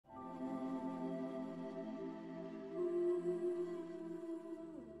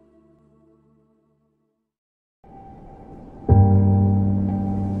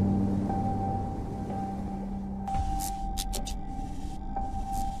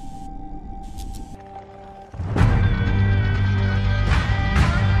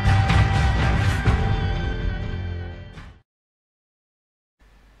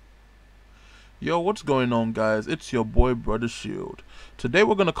Yo, what's going on, guys? It's your boy Brother Shield. Today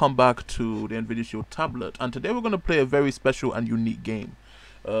we're gonna come back to the Nvidia Shield tablet, and today we're gonna play a very special and unique game.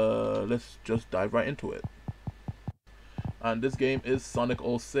 Let's just dive right into it. And this game is Sonic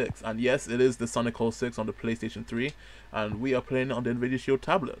 06, and yes, it is the Sonic 06 on the PlayStation 3, and we are playing it on the Nvidia Shield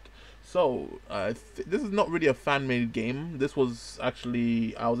tablet. So this is not really a fan-made game. This was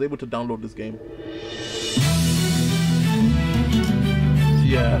actually, I was able to download this game.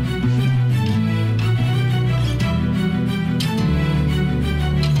 Yeah.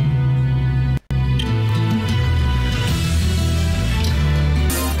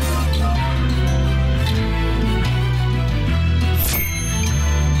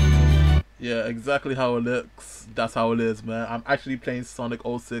 Yeah, exactly how it looks. That's how it is, man. I'm actually playing Sonic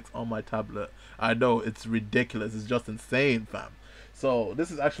 06 on my tablet. I know, it's ridiculous. It's just insane, fam. So this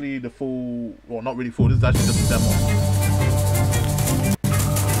is actually the full, well, not really full. This is actually just a demo.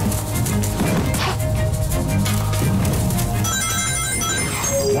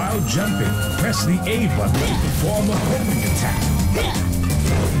 While jumping, press the A button to perform a homing attack.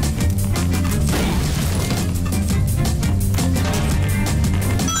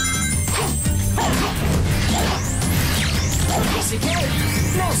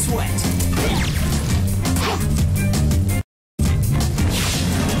 No sweat.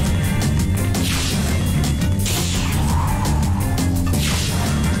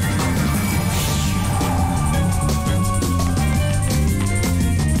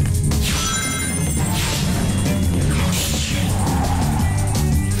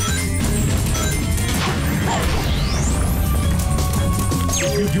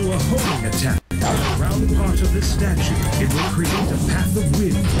 If you do a homing attack around part of the statue, it will create a path of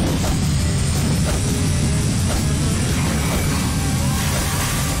wind.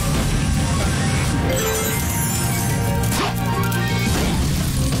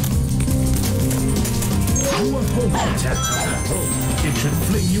 Do a homing attack on that pole. It should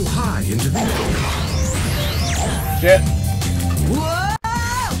fling you high into the air. Shit.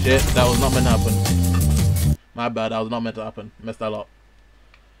 Shit, that was not meant to happen. My bad, that was not meant to happen. Messed that up.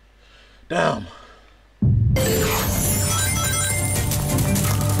 Damn.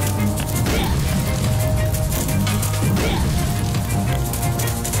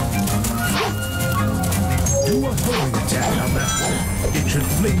 Do a homing attack on that pole. It should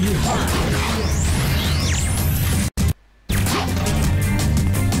fling you high.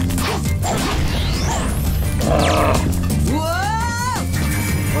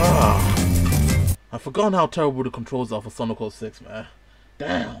 I've forgotten how terrible the controls are for Sonic 06, man.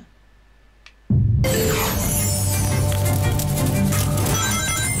 Damn.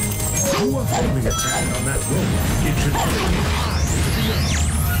 Do a homing attack on that rope. It should fling you high into the air.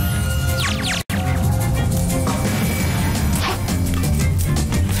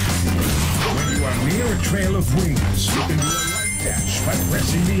 When you are near a trail of wings, you can do a light dash by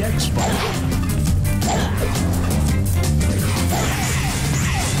pressing the X button.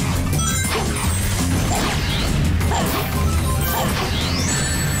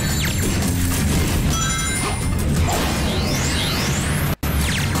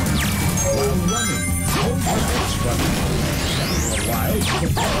 While running, hold the X button for a while to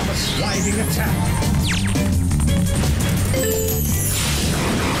perform a sliding attack.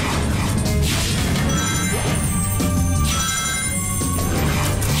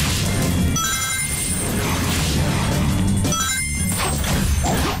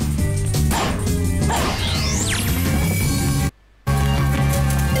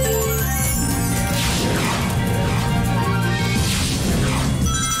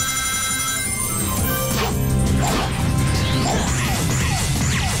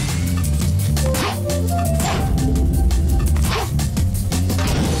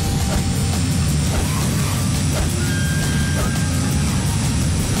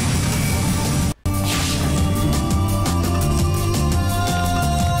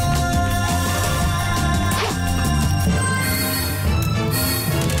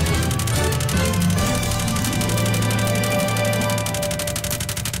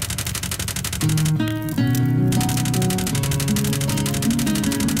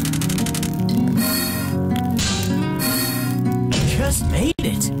 Just made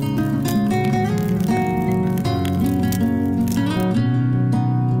it.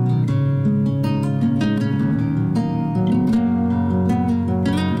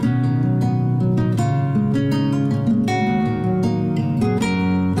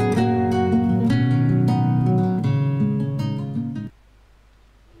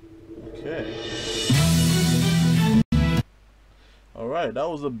 Alright, that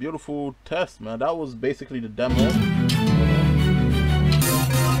was a beautiful test, man. That was basically the demo.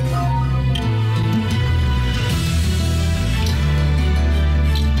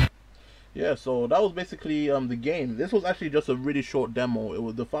 Yeah, so that was basically the game. This was actually just a really short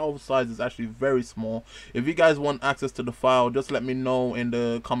demo. The file size is actually very small. If you guys want access to the file, just let me know in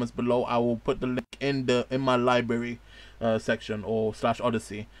the comments below. I will put the link in my library section or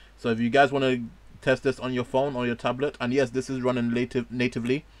 /Odyssey. So if you guys want to test this on your phone or your tablet, and yes, this is running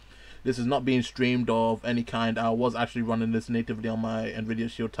natively. This is not being streamed of any kind. I was actually running this natively on my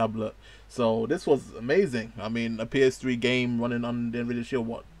Nvidia Shield tablet. So this was amazing. I mean, a PS3 game running on the Nvidia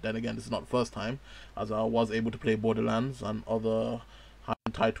Shield. Then again, this is not the first time, as I was able to play Borderlands and other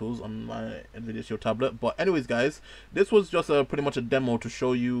high-end titles on my Nvidia Shield tablet. But anyways, guys, this was just pretty much a demo to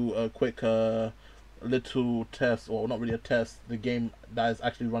show you a quick little test, or not really a test, the game that is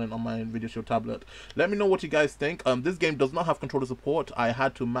actually running on my Nvidia Shield tablet. Let me know what you guys think. This game does not have controller support. I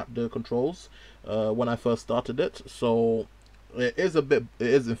had to map the controls when I first started it, so it is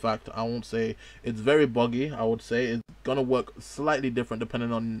in fact, I won't say it's very buggy. I would say it's gonna work slightly different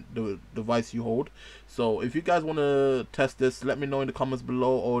depending on the device you hold. So if you guys want to test this, let me know in the comments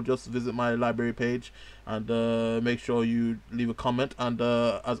below, or just visit my library page and make sure you leave a comment. And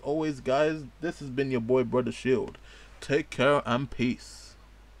as always, guys, this has been your boy Brother Shield. Take care and peace.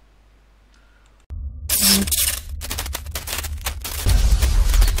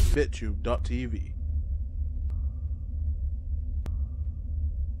 BitTube.tv